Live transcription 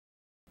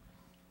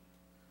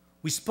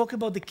We spoke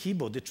about the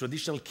keyboard, the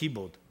traditional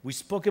keyboard. We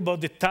spoke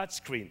about the touch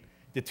screen,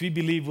 that we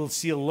believe we'll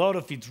see a lot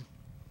of it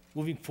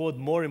moving forward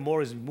more and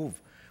more as we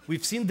move.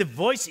 We've seen the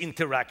voice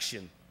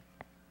interaction,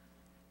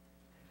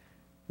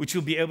 which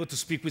will be able to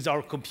speak with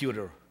our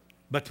computer.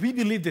 But we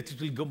believe that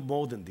it will go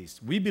more than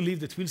this. We believe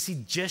that we'll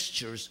see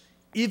gestures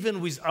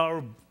even with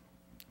our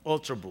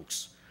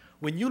Ultrabooks.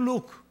 When you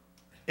look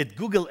at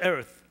Google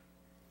Earth,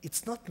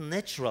 it's not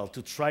natural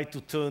to try to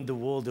turn the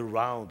world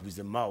around with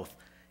the mouth.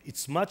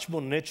 It's much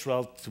more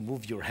natural to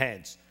move your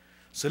hands.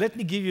 So let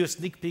me give you a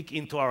sneak peek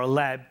into our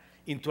lab,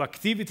 into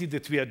activity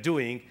that we are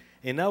doing,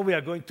 and now we are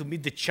going to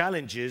meet the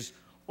challenges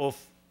of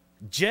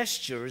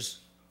gestures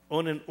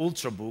on an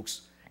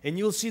Ultrabooks, and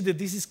you'll see that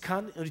this is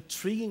kind of an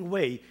intriguing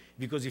way,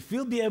 because if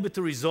we'll be able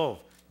to resolve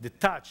the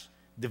touch,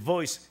 the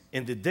voice,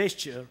 and the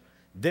gesture,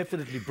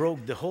 definitely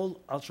broke the whole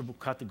Ultrabook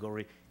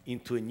category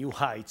into a new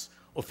heights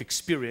of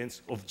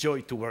experience, of joy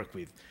to work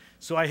with.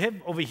 So I have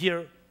over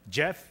here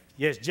Jeff.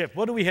 Yes, Jeff,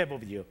 what do we have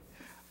over here?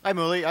 Hi,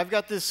 Muli. I've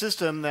got this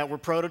system that we're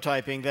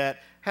prototyping that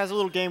has a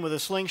little game with a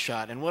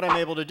slingshot. And what I'm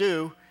able to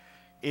do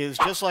is,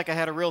 just like I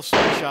had a real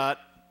slingshot,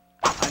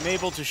 I'm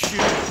able to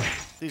shoot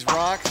these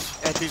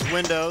rocks at these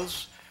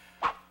windows.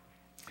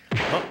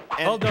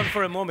 Hold on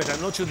for a moment.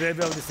 I'm not sure that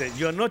everyone understands.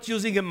 You're not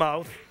using a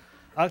mouth.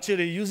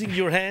 Actually, you're using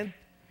your hand.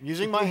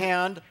 Using my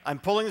hand, I'm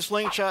pulling the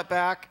slingshot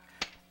back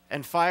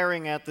and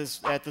firing at this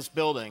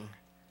building.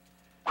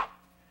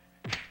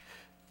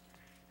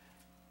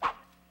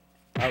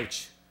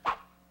 Ouch.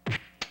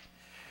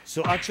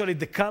 So actually,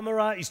 the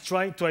camera is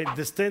trying to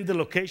understand the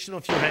location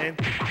of your hand,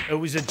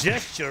 and with a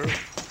gesture,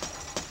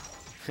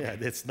 yeah,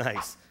 that's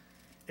nice.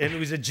 And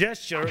with a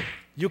gesture,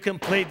 you can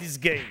play these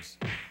games.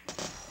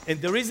 And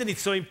the reason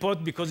it's so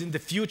important, because in the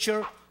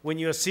future, when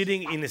you're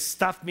sitting in a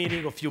staff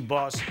meeting of your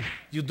boss,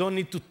 you don't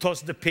need to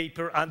toss the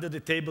paper under the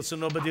table so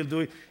nobody will do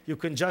it. You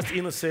can just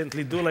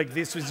innocently do like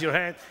this with your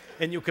hand,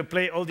 and you can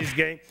play all these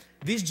games.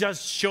 This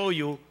just shows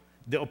you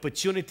the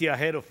opportunity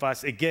ahead of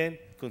us. Again,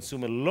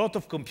 consume a lot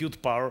of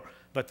compute power,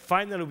 but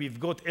finally we've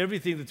got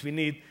everything that we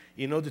need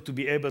in order to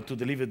be able to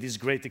deliver this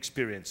great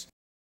experience.